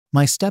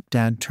My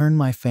stepdad turned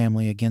my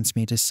family against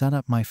me to set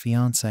up my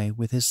fiancé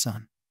with his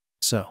son.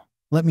 So,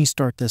 let me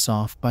start this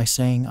off by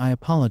saying I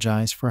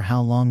apologize for how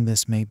long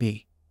this may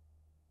be.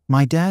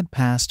 My dad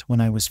passed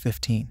when I was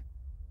 15.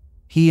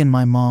 He and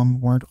my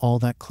mom weren't all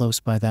that close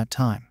by that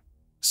time.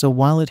 So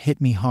while it hit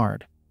me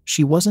hard,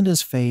 she wasn't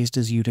as fazed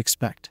as you'd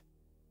expect.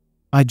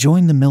 I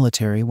joined the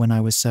military when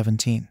I was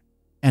 17,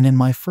 and in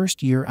my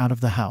first year out of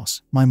the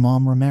house, my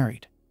mom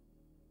remarried.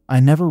 I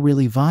never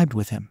really vibed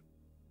with him.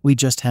 We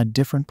just had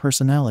different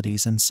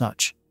personalities and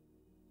such.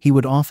 He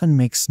would often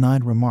make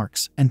snide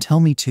remarks and tell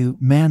me to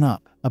man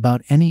up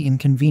about any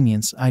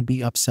inconvenience I'd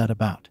be upset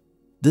about.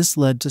 This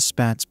led to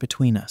spats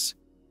between us,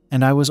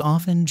 and I was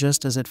often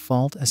just as at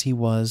fault as he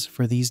was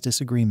for these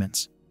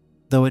disagreements,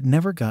 though it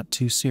never got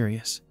too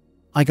serious.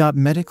 I got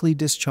medically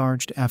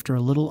discharged after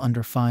a little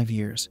under 5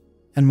 years,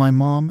 and my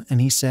mom and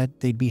he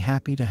said they'd be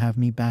happy to have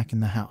me back in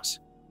the house.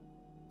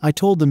 I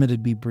told them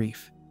it'd be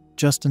brief,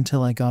 just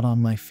until I got on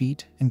my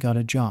feet and got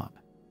a job,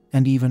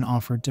 and even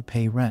offered to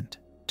pay rent,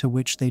 to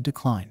which they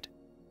declined.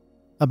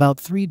 About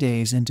 3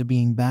 days into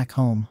being back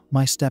home,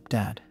 my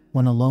stepdad,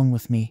 when alone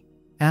with me,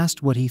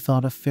 asked what he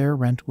thought a fair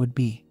rent would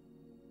be.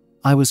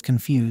 I was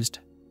confused,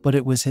 but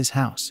it was his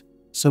house,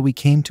 so we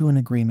came to an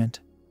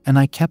agreement, and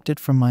I kept it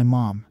from my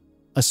mom,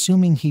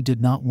 assuming he did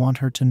not want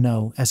her to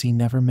know as he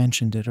never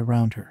mentioned it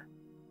around her.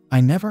 I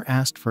never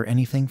asked for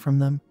anything from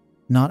them,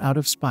 not out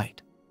of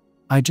spite.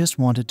 I just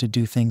wanted to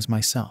do things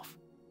myself.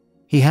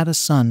 He had a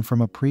son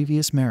from a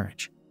previous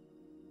marriage.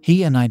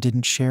 He and I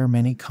didn't share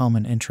many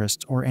common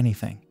interests or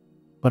anything,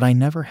 but I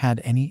never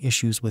had any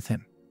issues with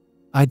him.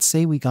 I'd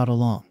say we got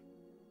along.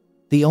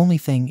 The only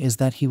thing is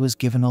that he was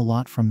given a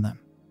lot from them.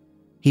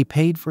 He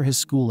paid for his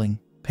schooling,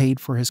 paid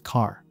for his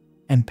car,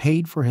 and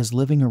paid for his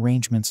living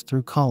arrangements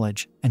through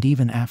college and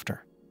even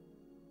after.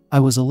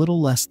 I was a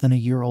little less than a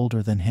year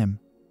older than him,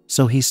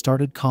 so he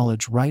started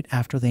college right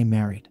after they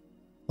married.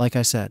 Like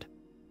I said,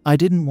 I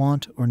didn't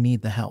want or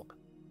need the help,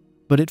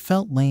 but it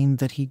felt lame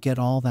that he'd get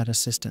all that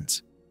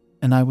assistance,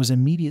 and I was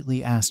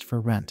immediately asked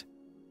for rent.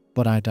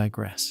 But I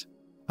digress.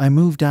 I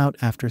moved out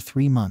after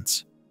 3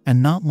 months,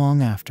 and not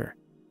long after,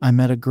 I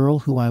met a girl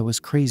who I was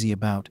crazy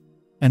about,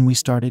 and we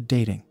started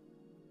dating.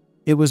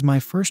 It was my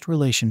first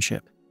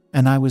relationship,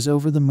 and I was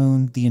over the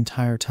moon the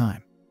entire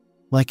time.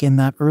 Like in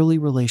that early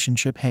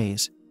relationship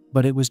haze,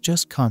 but it was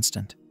just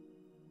constant.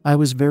 I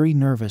was very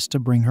nervous to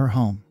bring her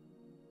home.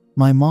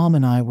 My mom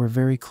and I were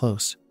very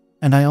close,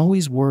 and I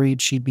always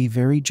worried she'd be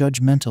very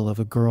judgmental of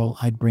a girl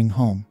I'd bring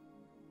home.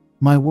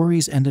 My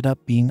worries ended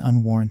up being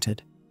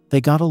unwarranted. They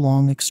got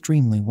along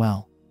extremely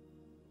well.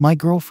 My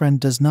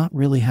girlfriend does not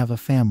really have a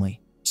family,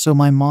 so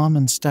my mom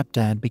and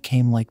stepdad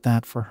became like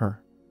that for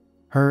her.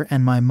 Her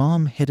and my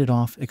mom hit it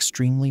off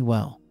extremely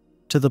well,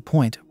 to the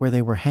point where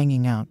they were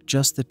hanging out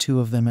just the two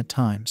of them at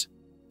times,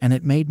 and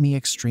it made me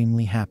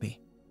extremely happy.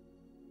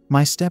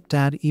 My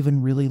stepdad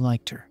even really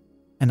liked her,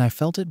 and I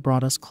felt it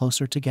brought us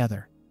closer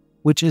together,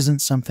 which isn't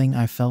something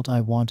I felt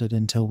I wanted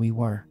until we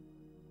were.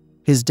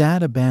 His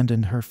dad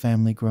abandoned her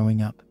family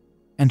growing up,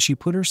 and she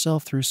put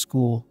herself through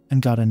school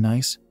and got a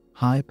nice,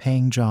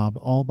 high-paying job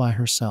all by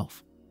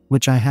herself,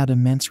 which I had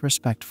immense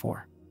respect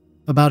for.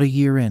 About a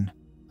year in,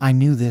 I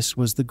knew this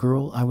was the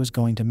girl I was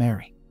going to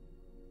marry.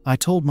 I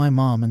told my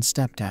mom and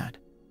stepdad,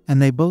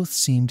 and they both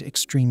seemed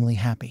extremely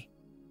happy.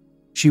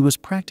 She was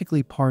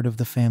practically part of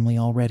the family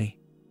already.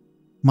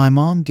 My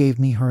mom gave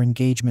me her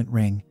engagement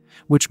ring,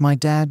 which my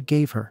dad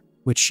gave her,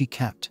 which she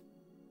kept.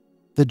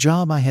 The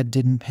job I had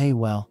didn't pay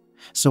well,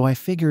 so I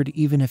figured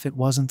even if it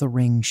wasn't the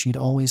ring she'd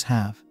always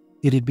have,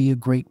 it'd be a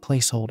great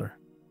placeholder.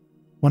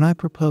 When I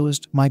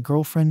proposed, my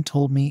girlfriend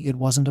told me it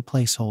wasn't a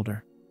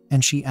placeholder,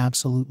 and she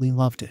absolutely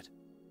loved it.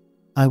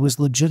 I was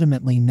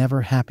legitimately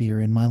never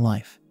happier in my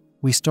life.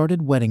 We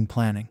started wedding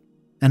planning,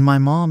 and my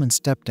mom and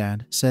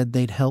stepdad said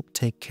they'd help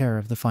take care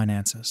of the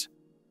finances.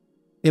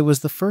 It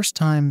was the first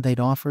time they'd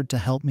offered to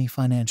help me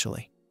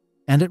financially,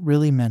 and it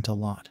really meant a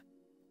lot.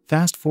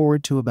 Fast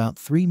forward to about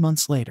 3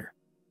 months later,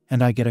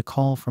 and I get a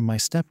call from my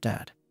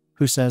stepdad,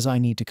 who says I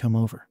need to come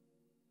over.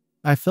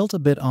 I felt a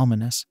bit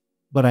ominous,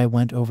 but I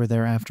went over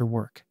there after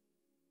work.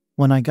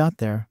 When I got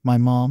there, my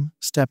mom,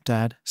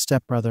 stepdad,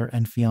 stepbrother,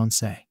 and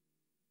fiancé.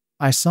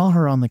 I saw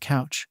her on the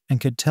couch and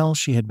could tell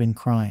she had been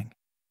crying.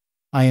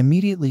 I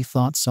immediately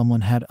thought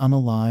someone had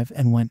unalive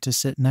and went to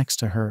sit next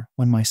to her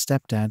when my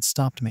stepdad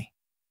stopped me.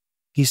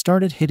 He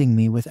started hitting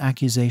me with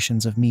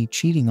accusations of me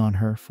cheating on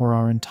her for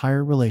our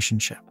entire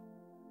relationship.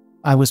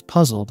 I was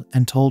puzzled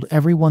and told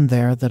everyone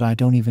there that I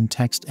don't even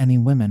text any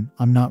women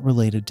I'm not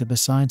related to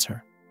besides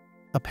her.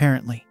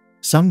 Apparently,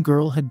 some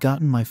girl had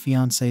gotten my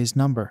fiancé's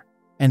number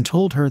and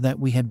told her that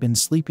we had been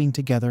sleeping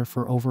together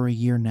for over a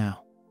year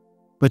now.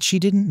 But she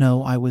didn't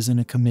know I was in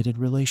a committed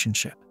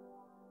relationship.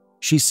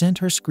 She sent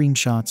her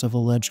screenshots of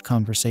alleged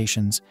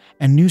conversations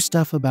and knew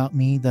stuff about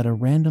me that a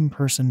random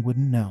person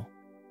wouldn't know.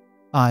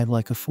 I,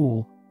 like a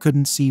fool,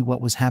 couldn't see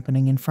what was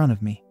happening in front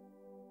of me.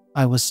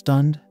 I was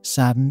stunned,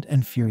 saddened,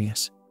 and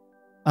furious.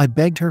 I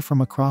begged her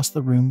from across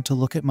the room to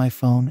look at my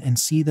phone and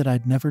see that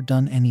I'd never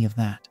done any of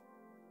that.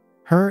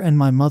 Her and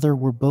my mother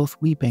were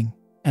both weeping,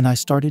 and I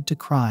started to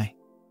cry.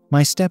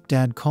 My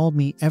stepdad called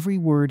me every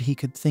word he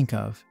could think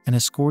of and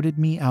escorted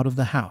me out of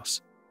the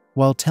house,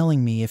 while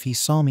telling me if he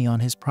saw me on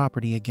his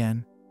property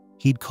again,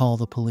 he'd call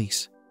the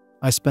police.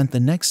 I spent the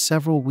next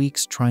several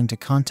weeks trying to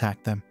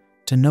contact them,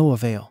 to no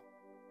avail.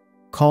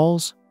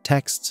 Calls,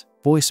 texts,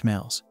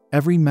 voicemails,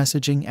 every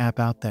messaging app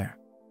out there.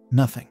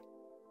 Nothing.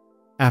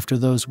 After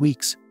those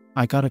weeks,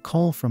 I got a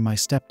call from my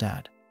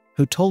stepdad,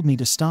 who told me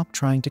to stop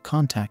trying to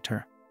contact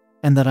her,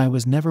 and that I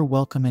was never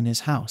welcome in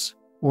his house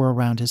or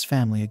around his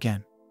family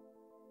again.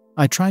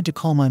 I tried to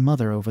call my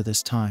mother over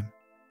this time,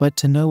 but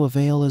to no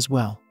avail as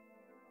well.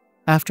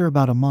 After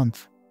about a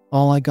month,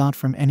 all I got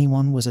from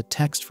anyone was a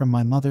text from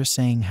my mother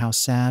saying how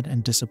sad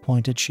and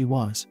disappointed she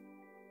was.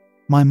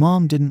 My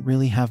mom didn't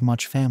really have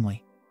much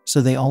family,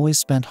 so they always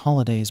spent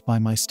holidays by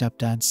my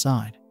stepdad's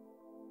side.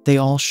 They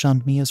all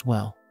shunned me as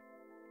well.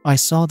 I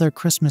saw their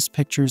Christmas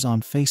pictures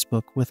on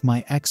Facebook with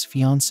my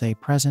ex-fiancé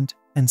present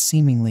and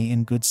seemingly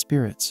in good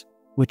spirits,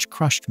 which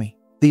crushed me.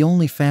 The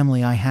only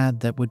family I had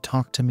that would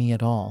talk to me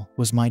at all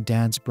was my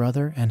dad's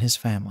brother and his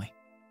family.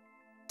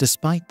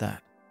 Despite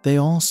that, they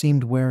all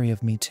seemed wary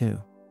of me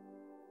too.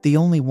 The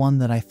only one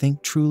that I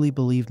think truly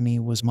believed me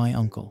was my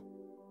uncle.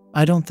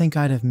 I don't think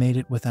I'd have made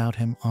it without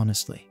him,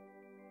 honestly.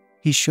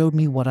 He showed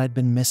me what I'd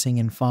been missing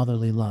in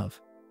fatherly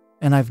love,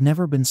 and I've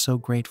never been so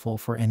grateful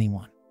for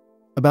anyone.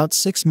 About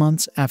 6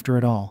 months after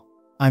it all,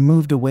 I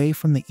moved away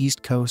from the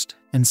East Coast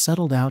and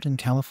settled out in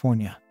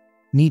California,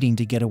 needing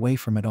to get away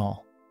from it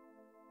all.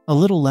 A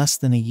little less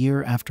than a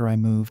year after I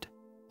moved,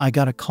 I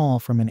got a call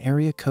from an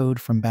area code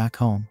from back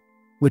home,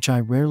 which I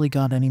rarely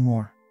got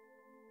anymore.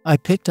 I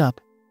picked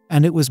up,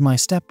 and it was my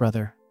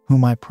stepbrother,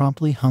 whom I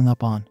promptly hung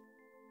up on.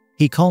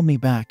 He called me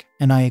back,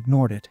 and I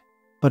ignored it,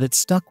 but it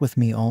stuck with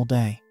me all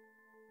day.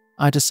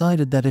 I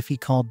decided that if he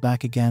called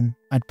back again,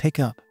 I'd pick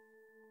up,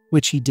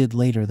 which he did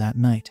later that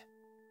night.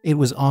 It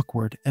was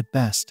awkward at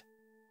best.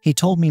 He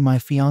told me my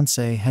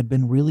fiancé had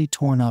been really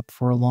torn up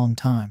for a long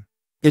time.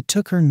 It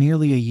took her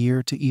nearly a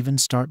year to even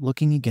start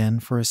looking again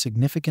for a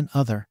significant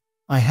other.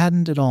 I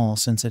hadn't at all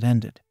since it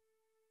ended.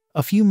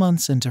 A few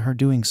months into her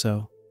doing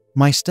so,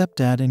 my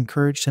stepdad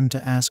encouraged him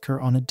to ask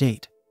her on a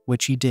date,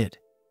 which he did.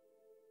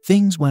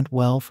 Things went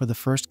well for the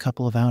first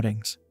couple of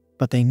outings,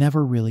 but they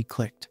never really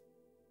clicked.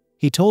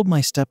 He told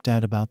my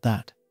stepdad about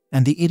that,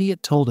 and the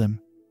idiot told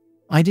him,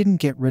 "I didn't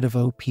get rid of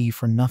OP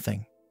for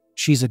nothing.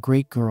 She's a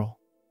great girl.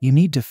 You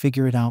need to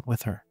figure it out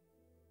with her."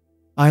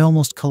 I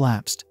almost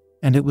collapsed,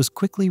 and it was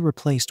quickly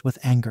replaced with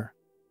anger.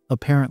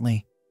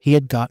 Apparently, he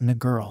had gotten a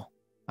girl.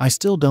 I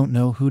still don't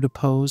know who to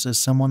pose as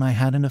someone I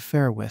had an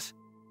affair with,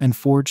 and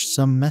forged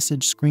some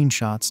message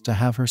screenshots to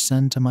have her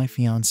send to my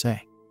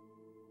fiancé.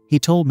 He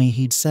told me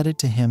he'd said it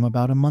to him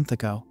about a month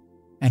ago,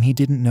 and he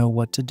didn't know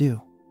what to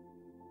do.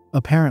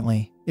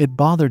 Apparently, it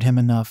bothered him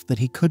enough that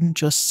he couldn't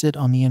just sit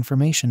on the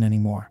information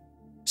anymore,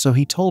 so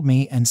he told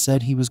me and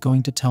said he was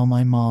going to tell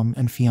my mom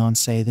and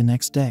fiancé the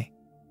next day.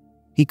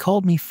 He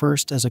called me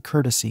first as a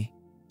courtesy,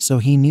 so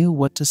he knew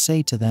what to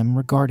say to them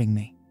regarding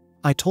me.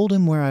 I told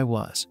him where I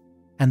was,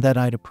 and that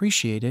I'd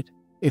appreciate it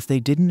if they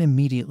didn't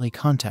immediately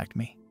contact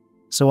me,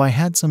 so I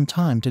had some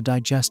time to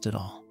digest it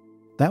all.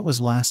 That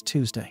was last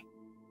Tuesday.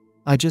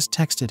 I just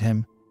texted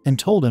him and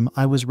told him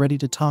I was ready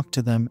to talk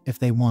to them if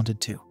they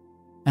wanted to,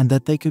 and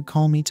that they could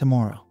call me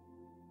tomorrow.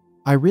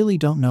 I really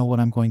don't know what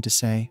I'm going to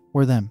say,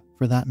 or them,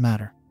 for that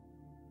matter.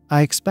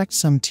 I expect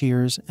some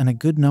tears and a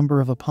good number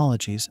of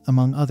apologies,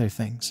 among other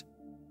things.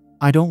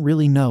 I don't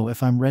really know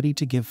if I'm ready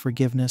to give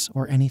forgiveness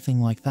or anything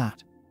like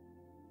that.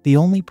 The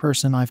only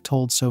person I've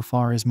told so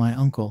far is my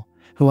uncle,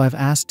 who I've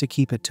asked to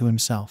keep it to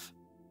himself.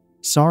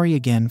 Sorry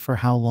again for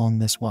how long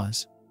this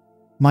was.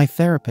 My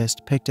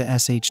therapist picked a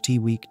SHT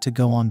week to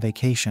go on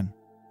vacation,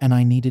 and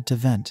I needed to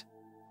vent.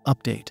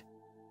 Update.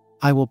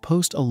 I will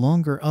post a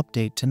longer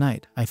update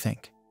tonight, I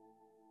think.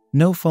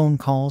 No phone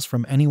calls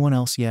from anyone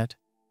else yet,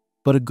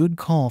 but a good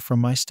call from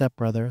my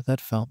stepbrother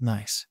that felt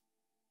nice.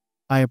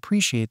 I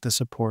appreciate the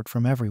support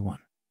from everyone.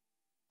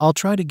 I'll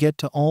try to get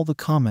to all the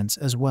comments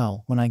as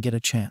well when I get a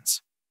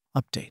chance.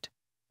 Update.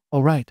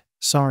 Alright,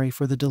 sorry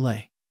for the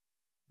delay.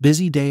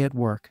 Busy day at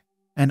work,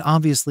 and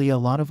obviously a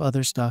lot of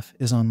other stuff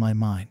is on my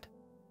mind.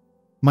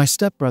 My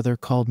stepbrother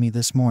called me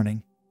this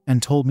morning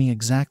and told me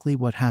exactly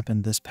what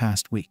happened this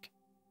past week.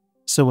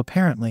 So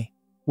apparently,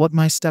 what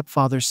my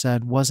stepfather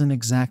said wasn't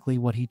exactly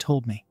what he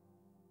told me.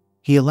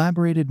 He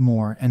elaborated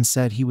more and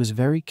said he was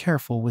very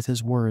careful with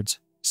his words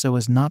so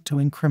as not to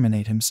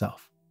incriminate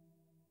himself.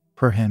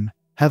 Per him,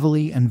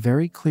 heavily and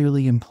very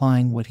clearly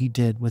implying what he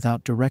did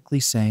without directly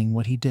saying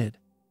what he did.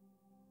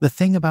 The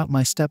thing about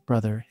my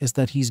stepbrother is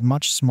that he's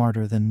much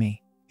smarter than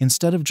me.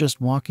 Instead of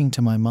just walking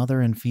to my mother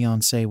and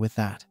fiancé with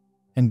that,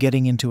 and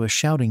getting into a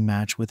shouting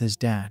match with his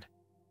dad,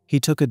 he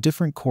took a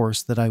different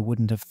course that I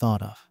wouldn't have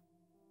thought of.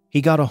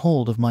 He got a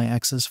hold of my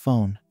ex's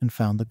phone and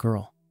found the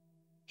girl.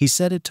 He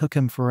said it took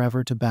him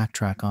forever to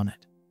backtrack on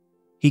it.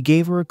 He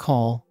gave her a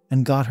call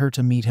and got her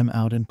to meet him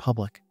out in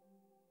public.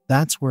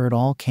 That's where it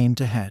all came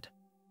to head.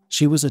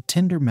 She was a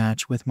Tinder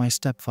match with my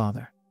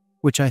stepfather,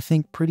 which I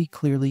think pretty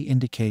clearly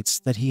indicates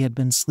that he had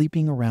been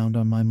sleeping around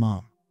on my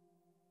mom.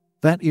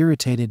 That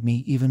irritated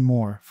me even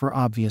more for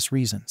obvious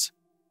reasons.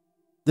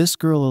 This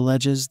girl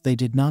alleges they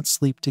did not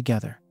sleep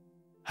together.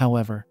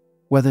 However,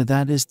 whether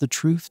that is the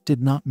truth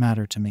did not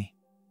matter to me.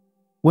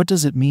 What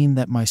does it mean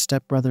that my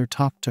stepbrother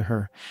talked to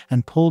her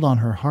and pulled on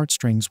her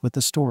heartstrings with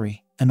the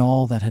story and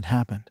all that had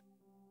happened?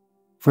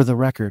 For the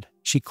record,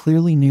 she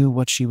clearly knew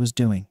what she was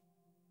doing.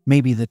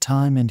 Maybe the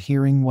time and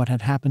hearing what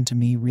had happened to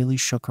me really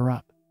shook her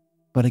up.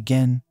 But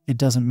again, it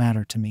doesn't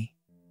matter to me.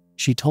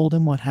 She told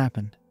him what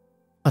happened.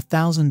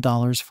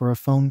 $1,000 for a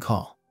phone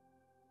call.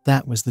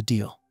 That was the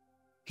deal.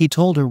 He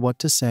told her what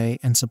to say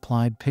and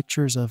supplied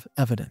pictures of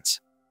evidence.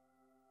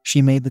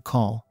 She made the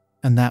call,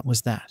 and that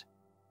was that.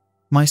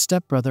 My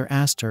stepbrother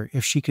asked her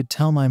if she could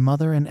tell my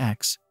mother and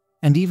ex,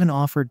 and even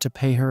offered to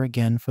pay her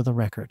again for the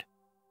record.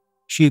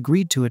 She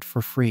agreed to it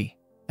for free,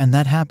 and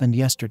that happened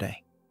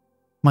yesterday.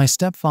 My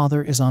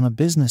stepfather is on a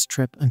business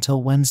trip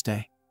until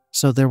Wednesday,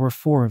 so there were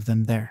 4 of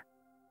them there.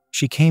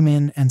 She came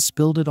in and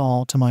spilled it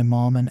all to my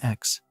mom and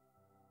ex.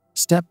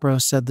 Stepbro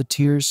said the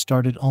tears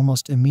started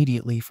almost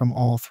immediately from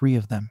all 3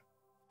 of them.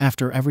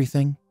 After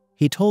everything,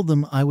 he told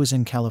them I was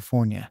in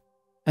California,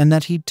 and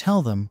that he'd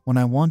tell them when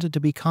I wanted to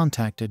be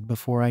contacted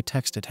before I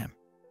texted him.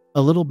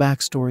 A little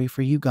backstory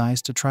for you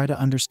guys to try to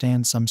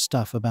understand some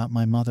stuff about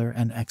my mother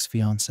and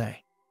ex-fiancé.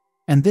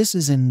 And this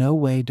is in no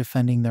way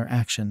defending their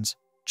actions,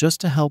 just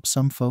to help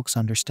some folks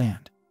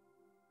understand.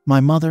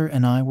 My mother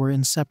and I were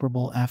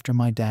inseparable after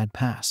my dad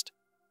passed.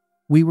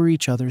 We were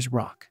each other's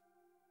rock.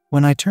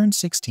 When I turned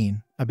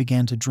 16, I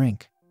began to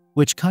drink,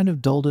 which kind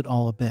of dulled it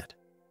all a bit.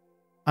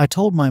 I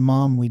told my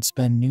mom we'd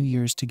spend New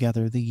Year's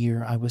together the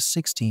year I was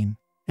 16,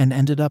 and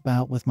ended up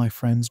out with my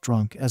friends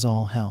drunk as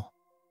all hell.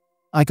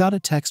 I got a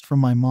text from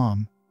my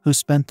mom, who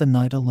spent the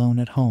night alone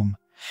at home,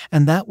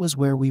 and that was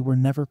where we were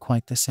never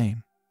quite the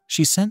same.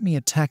 She sent me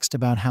a text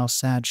about how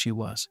sad she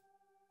was.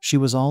 She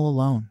was all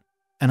alone,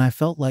 and I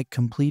felt like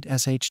complete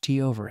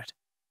SHT over it.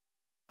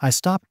 I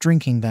stopped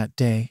drinking that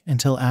day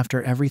until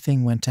after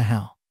everything went to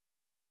hell.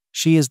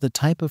 She is the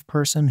type of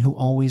person who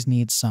always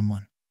needs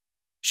someone.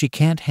 She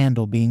can't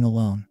handle being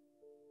alone.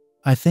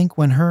 I think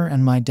when her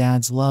and my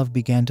dad's love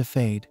began to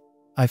fade,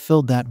 I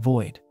filled that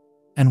void,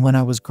 and when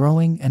I was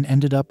growing and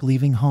ended up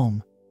leaving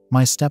home,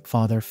 my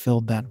stepfather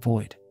filled that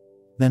void.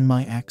 Then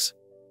my ex.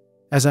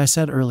 As I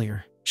said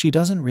earlier, she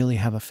doesn't really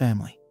have a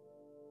family.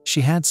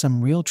 She had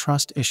some real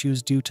trust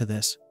issues due to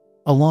this,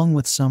 along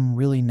with some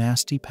really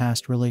nasty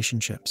past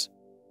relationships.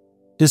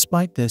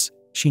 Despite this,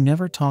 she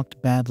never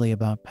talked badly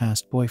about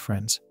past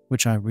boyfriends,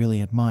 which I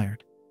really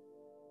admired.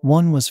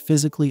 One was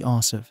physically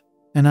awesome,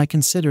 and I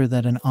consider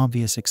that an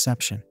obvious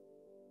exception.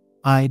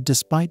 I,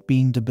 despite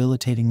being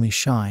debilitatingly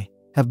shy,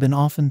 have been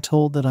often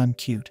told that I'm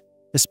cute,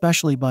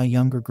 especially by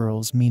younger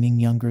girls, meaning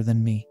younger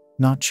than me,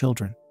 not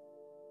children.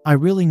 I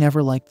really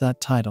never liked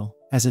that title,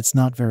 as it's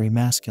not very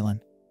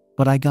masculine,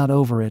 but I got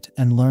over it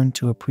and learned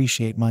to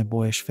appreciate my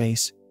boyish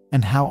face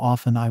and how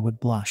often I would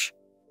blush.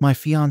 My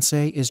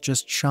fiancé is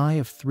just shy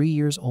of 3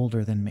 years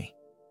older than me.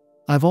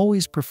 I've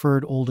always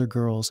preferred older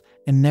girls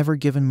and never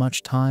given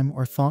much time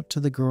or thought to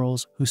the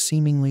girls who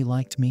seemingly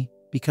liked me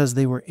because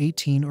they were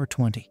 18 or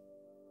 20.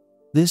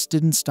 This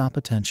didn't stop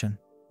attention,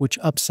 which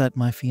upset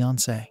my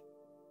fiancé.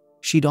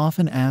 She'd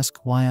often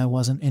ask why I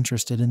wasn't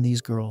interested in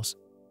these girls,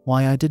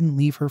 why I didn't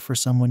leave her for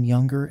someone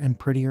younger and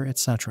prettier,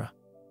 etc.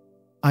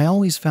 I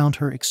always found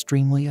her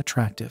extremely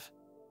attractive,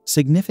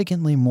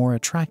 significantly more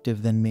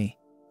attractive than me,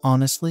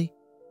 honestly,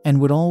 and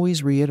would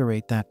always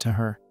reiterate that to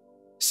her,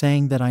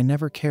 saying that I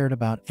never cared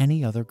about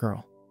any other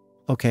girl.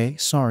 Okay,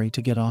 sorry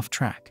to get off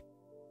track.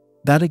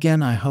 That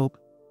again, I hope,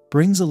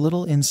 brings a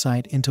little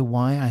insight into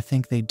why I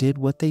think they did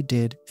what they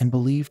did and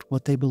believed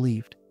what they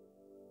believed.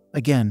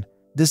 Again,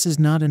 this is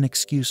not an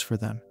excuse for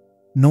them,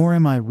 nor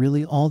am I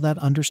really all that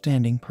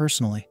understanding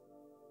personally.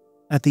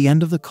 At the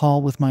end of the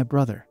call with my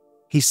brother,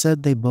 he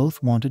said they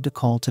both wanted to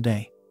call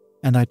today,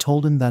 and I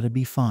told him that'd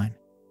be fine.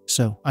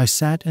 So I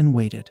sat and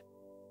waited.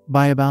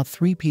 By about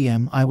 3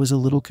 p.m. I was a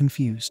little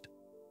confused.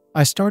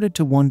 I started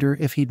to wonder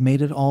if he'd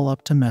made it all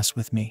up to mess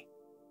with me.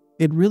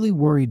 It really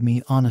worried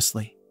me,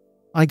 honestly.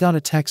 I got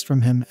a text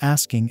from him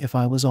asking if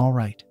I was all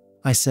right.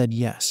 I said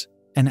yes,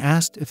 and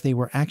asked if they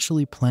were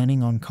actually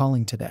planning on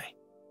calling today.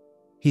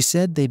 He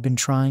said they'd been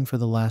trying for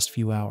the last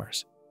few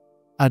hours.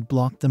 I'd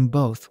blocked them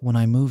both when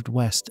I moved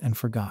west and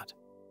forgot.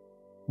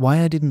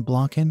 Why I didn't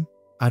block him?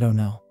 I don't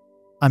know.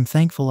 I'm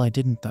thankful I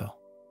didn't though.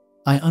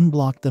 I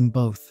unblocked them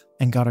both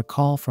and got a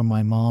call from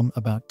my mom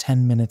about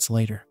 10 minutes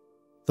later.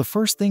 The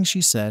first thing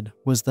she said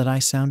was that I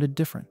sounded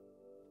different.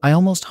 I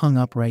almost hung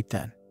up right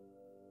then.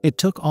 It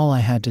took all I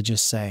had to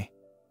just say,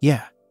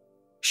 yeah.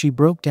 She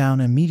broke down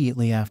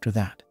immediately after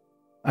that.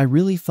 I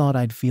really thought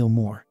I'd feel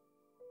more.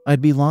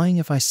 I'd be lying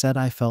if I said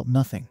I felt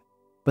nothing,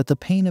 but the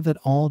pain of it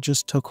all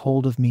just took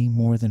hold of me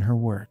more than her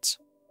words.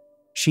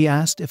 She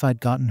asked if I'd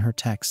gotten her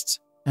texts,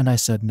 and I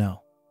said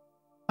no.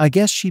 I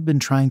guess she'd been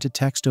trying to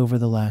text over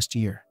the last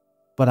year,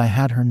 but I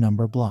had her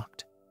number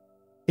blocked.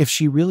 If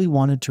she really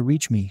wanted to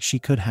reach me, she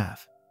could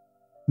have.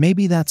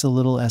 Maybe that's a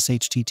little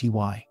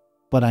SHTTY,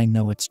 but I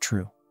know it's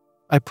true.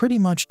 I pretty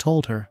much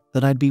told her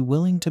that I'd be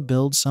willing to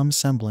build some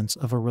semblance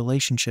of a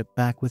relationship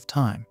back with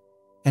time,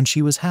 and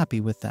she was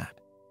happy with that.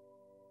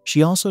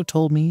 She also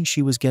told me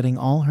she was getting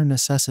all her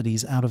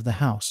necessities out of the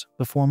house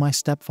before my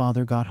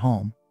stepfather got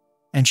home,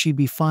 and she'd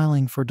be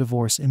filing for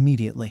divorce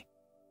immediately.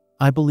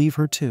 I believe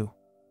her too.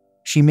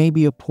 She may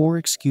be a poor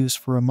excuse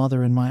for a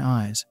mother in my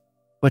eyes,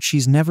 but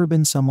she's never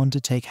been someone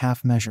to take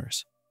half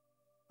measures.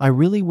 I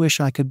really wish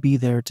I could be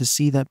there to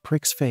see that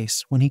prick's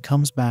face when he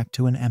comes back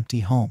to an empty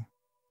home.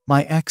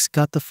 My ex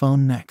got the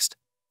phone next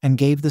and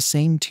gave the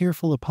same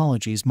tearful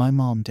apologies my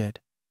mom did.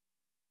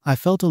 I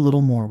felt a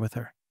little more with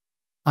her.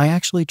 I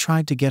actually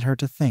tried to get her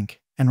to think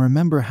and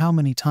remember how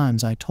many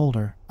times I told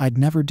her I'd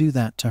never do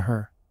that to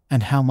her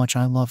and how much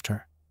I loved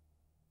her.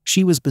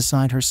 She was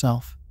beside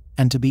herself,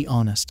 and to be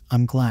honest,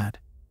 I'm glad.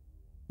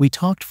 We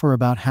talked for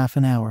about half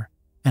an hour,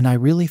 and I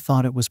really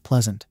thought it was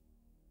pleasant.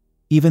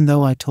 Even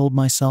though I told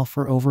myself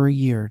for over a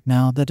year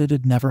now that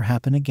it'd never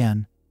happen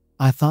again,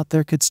 I thought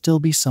there could still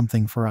be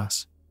something for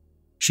us.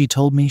 She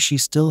told me she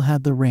still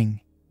had the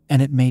ring,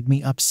 and it made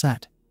me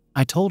upset.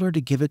 I told her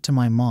to give it to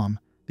my mom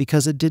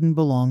because it didn't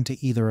belong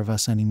to either of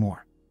us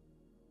anymore.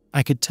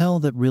 I could tell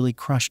that really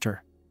crushed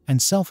her,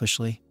 and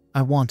selfishly,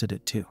 I wanted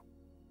it too.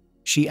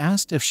 She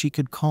asked if she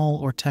could call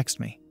or text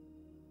me.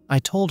 I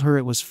told her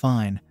it was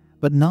fine,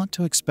 but not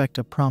to expect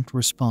a prompt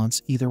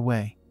response either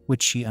way,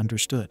 which she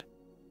understood.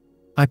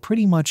 I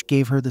pretty much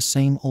gave her the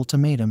same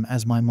ultimatum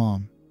as my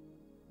mom.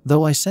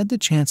 Though I said the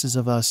chances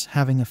of us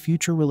having a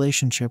future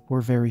relationship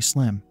were very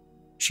slim,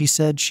 she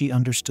said she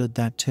understood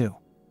that too.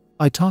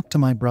 I talked to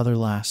my brother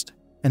last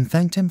and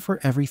thanked him for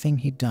everything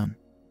he'd done.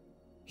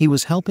 He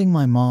was helping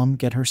my mom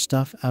get her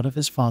stuff out of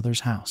his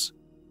father's house.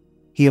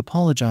 He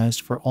apologized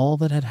for all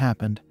that had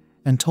happened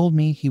and told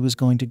me he was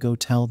going to go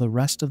tell the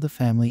rest of the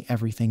family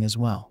everything as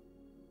well.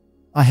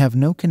 I have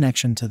no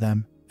connection to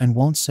them and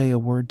won't say a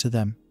word to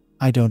them,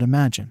 I don't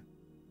imagine,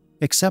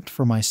 except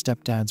for my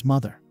stepdad's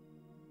mother.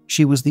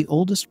 She was the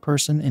oldest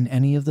person in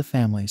any of the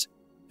families,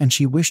 and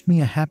she wished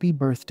me a happy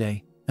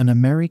birthday and a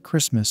Merry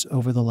Christmas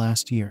over the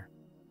last year.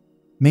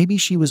 Maybe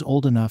she was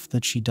old enough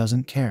that she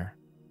doesn't care.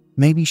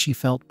 Maybe she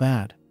felt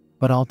bad,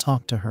 but I'll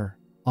talk to her,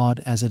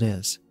 odd as it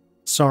is.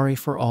 Sorry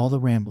for all the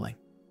rambling.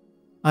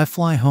 I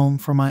fly home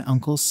for my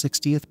uncle's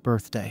 60th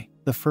birthday,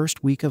 the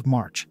first week of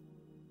March.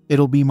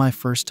 It'll be my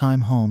first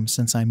time home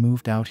since I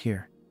moved out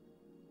here.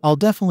 I'll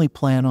definitely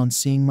plan on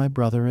seeing my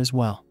brother as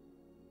well.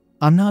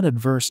 I'm not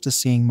adverse to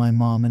seeing my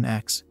mom and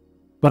ex,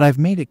 but I've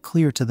made it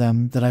clear to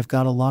them that I've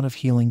got a lot of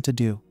healing to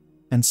do,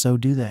 and so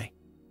do they.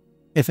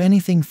 If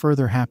anything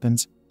further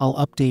happens, I'll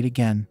update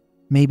again,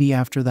 maybe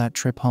after that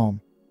trip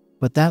home,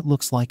 but that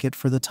looks like it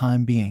for the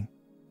time being.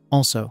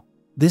 Also,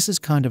 this is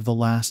kind of the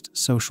last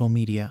social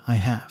media I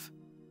have.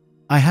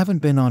 I haven't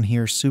been on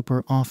here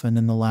super often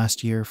in the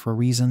last year for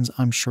reasons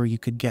I'm sure you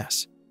could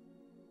guess.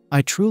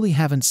 I truly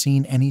haven't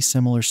seen any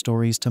similar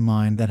stories to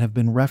mine that have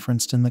been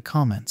referenced in the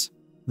comments,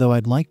 though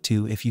I'd like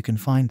to if you can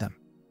find them.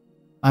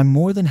 I'm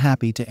more than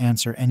happy to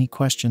answer any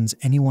questions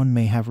anyone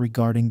may have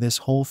regarding this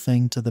whole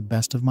thing to the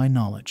best of my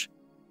knowledge.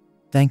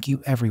 Thank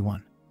you,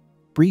 everyone.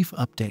 Brief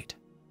update.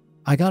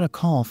 I got a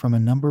call from a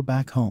number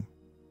back home.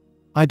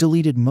 I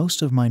deleted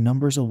most of my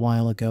numbers a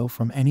while ago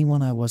from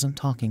anyone I wasn't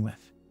talking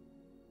with.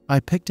 I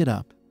picked it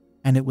up,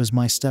 and it was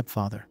my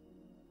stepfather.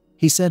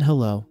 He said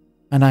hello,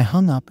 and I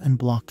hung up and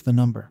blocked the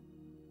number.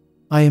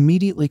 I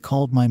immediately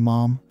called my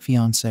mom,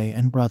 fiance,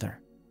 and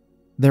brother.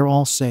 They're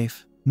all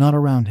safe, not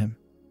around him.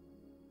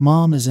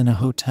 Mom is in a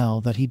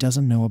hotel that he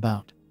doesn't know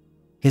about.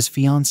 His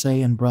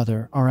fiance and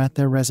brother are at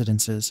their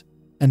residences,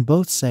 and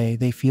both say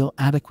they feel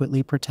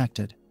adequately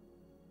protected.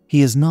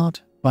 He is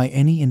not, by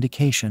any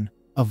indication,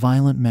 a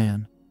violent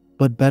man,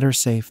 but better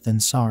safe than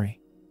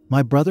sorry.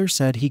 My brother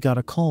said he got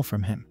a call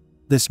from him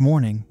this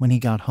morning when he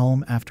got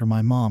home after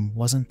my mom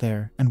wasn't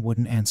there and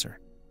wouldn't answer.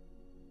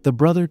 The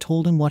brother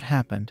told him what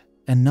happened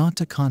and not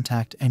to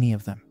contact any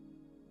of them.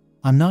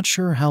 I'm not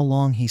sure how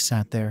long he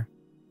sat there,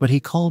 but he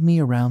called me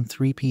around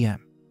 3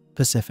 p.m.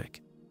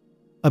 Pacific.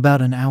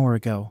 About an hour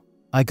ago,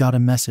 I got a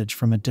message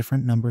from a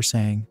different number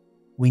saying,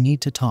 "We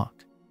need to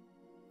talk."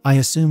 I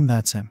assume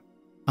that's him.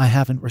 I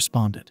haven't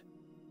responded.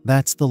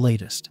 That's the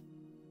latest.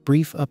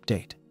 Brief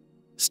update.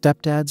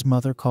 Stepdad's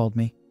mother called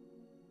me.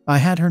 I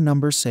had her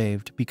number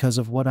saved because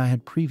of what I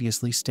had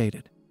previously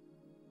stated.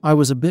 I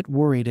was a bit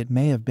worried it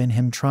may have been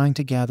him trying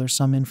to gather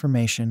some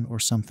information or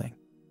something.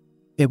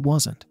 It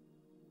wasn't.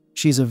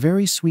 She's a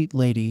very sweet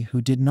lady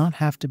who did not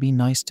have to be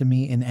nice to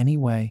me in any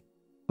way,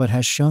 but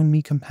has shown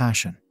me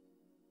compassion.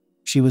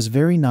 She was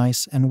very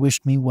nice and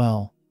wished me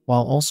well,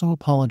 while also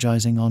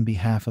apologizing on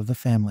behalf of the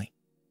family.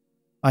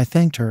 I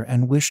thanked her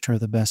and wished her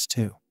the best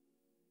too.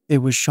 It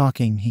was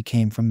shocking he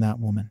came from that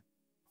woman.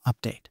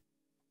 Update.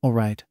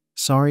 Alright,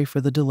 sorry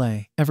for the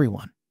delay,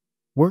 everyone.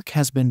 Work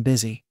has been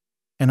busy,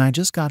 and I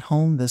just got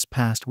home this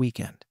past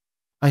weekend.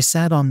 I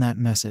sat on that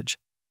message,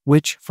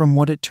 which, from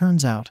what it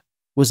turns out,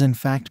 was in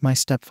fact my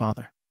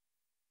stepfather.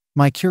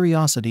 My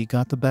curiosity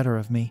got the better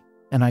of me,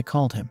 and I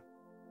called him.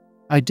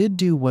 I did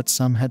do what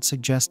some had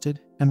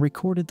suggested and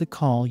recorded the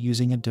call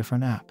using a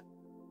different app.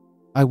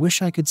 I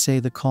wish I could say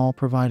the call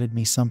provided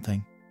me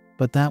something,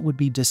 but that would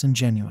be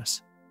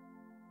disingenuous.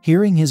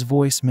 Hearing his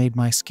voice made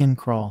my skin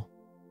crawl.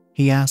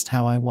 He asked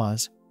how I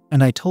was,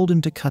 and I told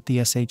him to cut the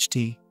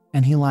SHT,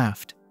 and he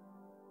laughed.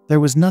 There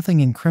was nothing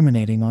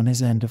incriminating on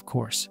his end, of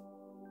course.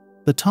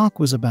 The talk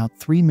was about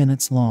 3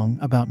 minutes long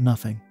about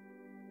nothing.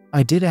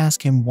 I did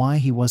ask him why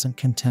he wasn't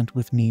content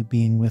with me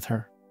being with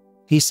her.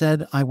 He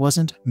said I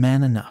wasn't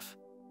man enough,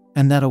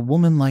 and that a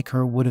woman like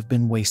her would have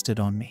been wasted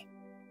on me.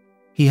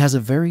 He has a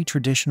very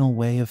traditional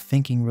way of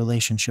thinking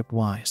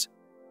relationship-wise,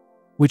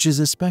 which is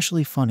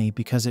especially funny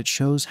because it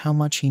shows how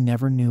much he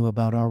never knew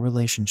about our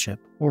relationship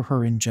or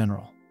her in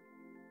general.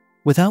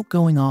 Without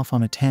going off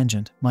on a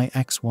tangent, my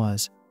ex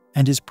was,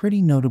 and is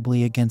pretty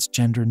notably against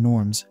gender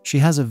norms. She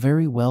has a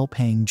very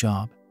well-paying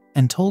job,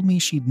 and told me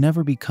she'd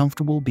never be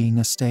comfortable being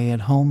a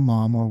stay-at-home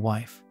mom or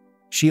wife.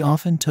 She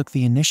often took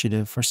the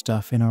initiative for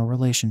stuff in our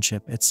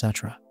relationship,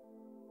 etc.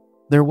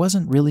 There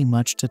wasn't really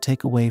much to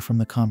take away from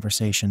the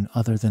conversation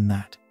other than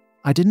that.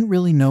 I didn't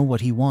really know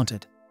what he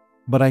wanted,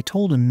 but I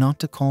told him not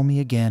to call me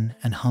again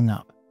and hung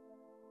up.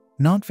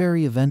 Not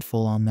very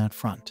eventful on that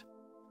front.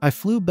 I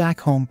flew back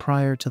home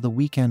prior to the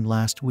weekend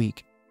last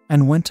week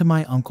and went to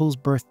my uncle's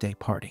birthday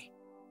party.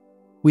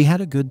 We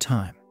had a good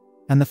time,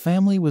 and the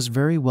family was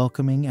very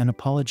welcoming and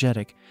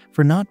apologetic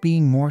for not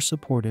being more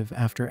supportive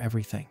after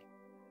everything.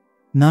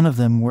 None of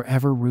them were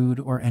ever rude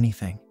or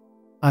anything.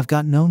 I've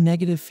got no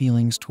negative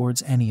feelings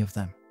towards any of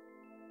them.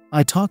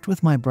 I talked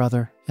with my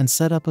brother and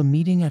set up a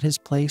meeting at his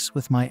place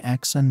with my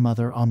ex and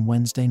mother on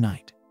Wednesday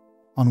night.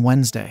 On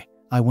Wednesday,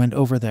 I went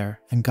over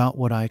there and got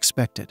what I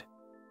expected.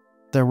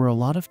 There were a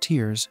lot of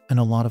tears and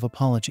a lot of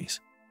apologies.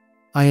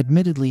 I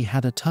admittedly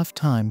had a tough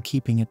time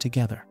keeping it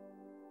together.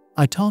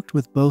 I talked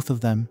with both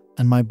of them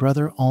and my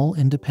brother all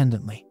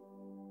independently.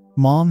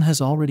 Mom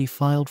has already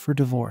filed for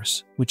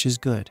divorce, which is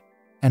good,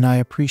 and I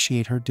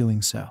appreciate her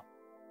doing so.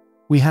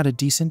 We had a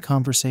decent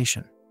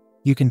conversation.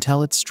 You can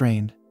tell it's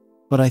strained,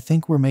 but I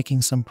think we're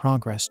making some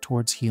progress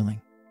towards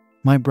healing.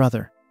 My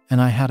brother and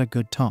I had a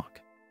good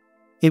talk.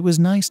 It was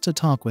nice to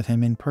talk with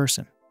him in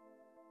person.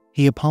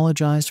 He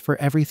apologized for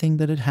everything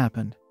that had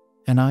happened,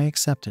 and I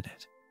accepted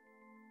it.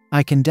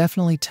 I can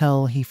definitely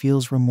tell he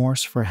feels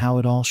remorse for how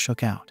it all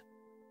shook out,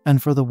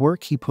 and for the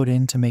work he put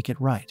in to make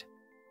it right.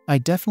 I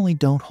definitely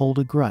don't hold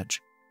a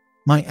grudge.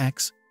 My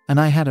ex and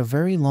I had a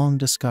very long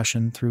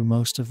discussion through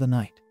most of the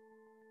night.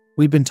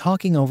 We'd been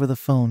talking over the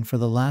phone for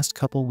the last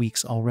couple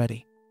weeks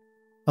already.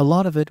 A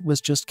lot of it was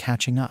just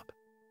catching up.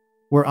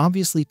 We're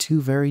obviously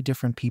two very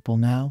different people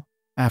now,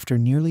 after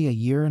nearly a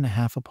year and a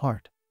half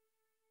apart.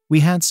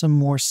 We had some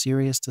more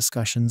serious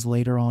discussions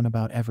later on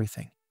about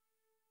everything.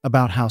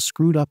 About how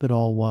screwed up it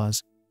all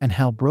was and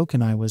how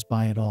broken I was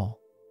by it all.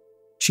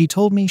 She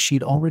told me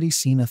she'd already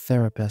seen a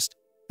therapist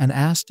and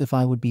asked if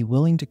I would be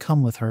willing to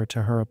come with her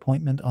to her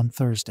appointment on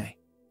Thursday.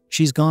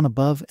 She's gone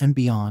above and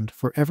beyond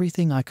for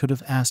everything I could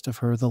have asked of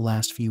her the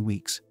last few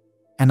weeks,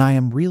 and I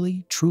am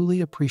really,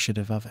 truly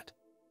appreciative of it.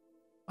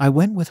 I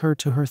went with her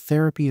to her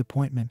therapy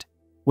appointment,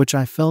 which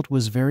I felt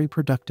was very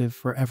productive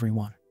for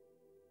everyone.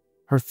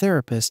 Her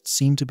therapist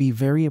seemed to be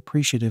very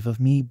appreciative of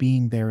me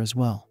being there as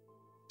well,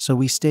 so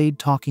we stayed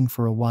talking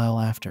for a while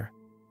after,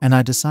 and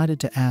I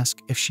decided to ask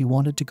if she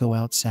wanted to go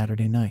out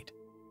Saturday night.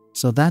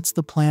 So that's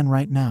the plan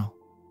right now.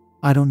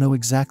 I don't know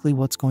exactly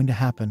what's going to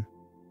happen,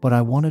 but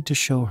I wanted to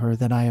show her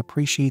that I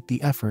appreciate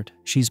the effort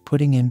she's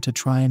putting in to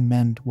try and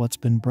mend what's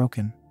been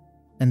broken.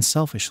 And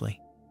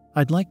selfishly,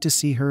 I'd like to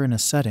see her in a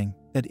setting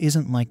that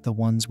isn't like the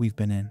ones we've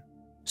been in.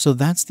 So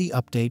that's the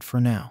update for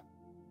now.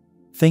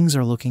 Things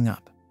are looking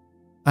up.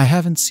 I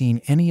haven't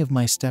seen any of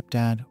my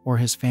stepdad or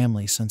his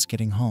family since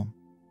getting home.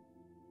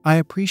 I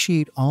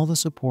appreciate all the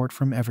support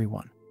from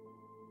everyone.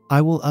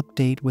 I will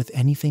update with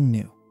anything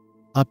new.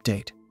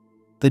 Update.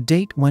 The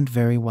date went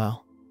very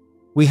well.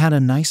 We had a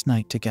nice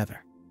night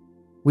together.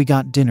 We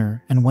got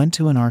dinner and went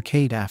to an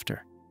arcade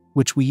after,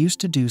 which we used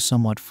to do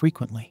somewhat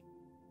frequently.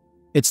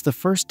 It's the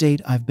first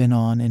date I've been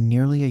on in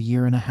nearly a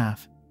year and a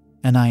half,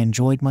 and I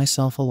enjoyed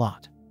myself a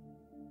lot.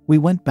 We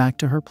went back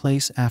to her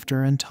place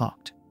after and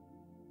talked.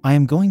 I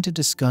am going to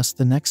discuss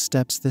the next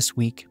steps this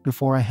week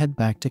before I head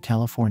back to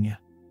California.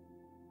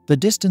 The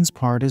distance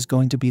part is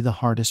going to be the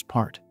hardest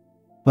part,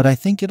 but I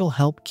think it'll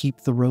help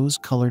keep the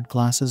rose-colored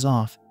glasses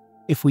off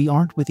if we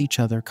aren't with each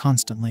other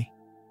constantly.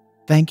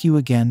 Thank you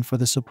again for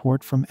the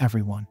support from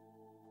everyone.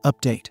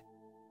 Update.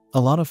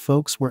 A lot of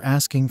folks were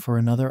asking for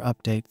another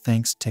update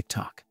thanks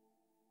TikTok.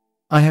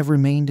 I have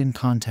remained in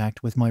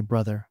contact with my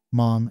brother,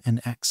 mom,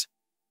 and ex.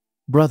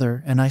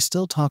 Brother and I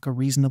still talk a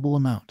reasonable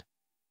amount.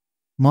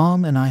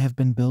 Mom and I have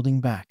been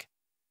building back.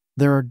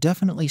 There are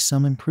definitely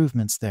some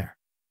improvements there.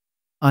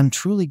 I'm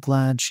truly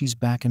glad she's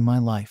back in my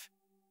life,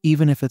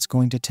 even if it's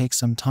going to take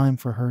some time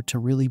for her to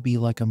really be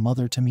like a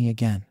mother to me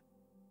again.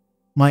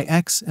 My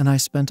ex and I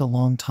spent a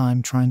long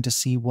time trying to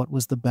see what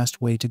was the best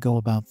way to go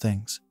about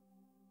things.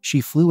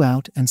 She flew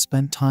out and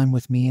spent time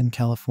with me in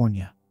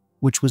California,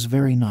 which was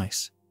very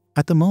nice.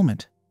 At the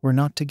moment, we're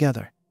not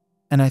together,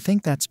 and I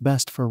think that's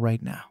best for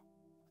right now.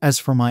 As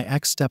for my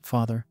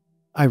ex-stepfather,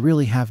 I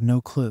really have no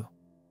clue.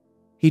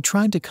 He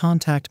tried to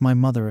contact my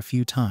mother a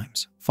few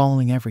times,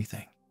 following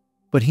everything,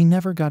 but he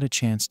never got a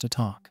chance to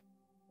talk.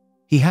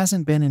 He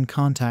hasn't been in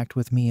contact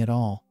with me at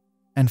all,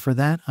 and for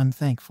that I'm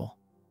thankful.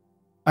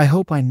 I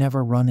hope I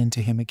never run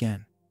into him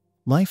again.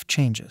 Life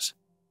changes.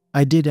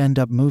 I did end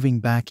up moving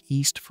back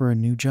east for a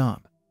new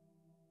job.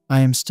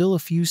 I am still a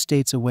few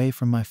states away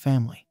from my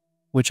family,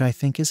 which I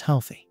think is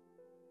healthy.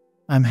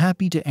 I'm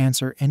happy to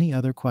answer any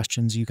other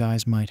questions you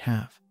guys might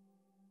have.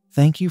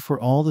 Thank you for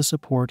all the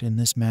support in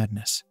this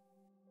madness.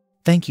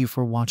 Thank you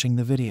for watching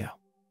the video.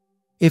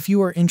 If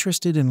you are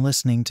interested in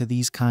listening to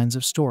these kinds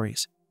of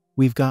stories,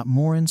 we've got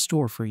more in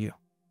store for you.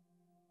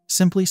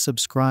 Simply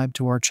subscribe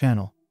to our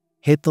channel,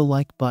 hit the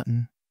like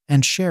button,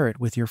 and share it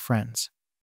with your friends.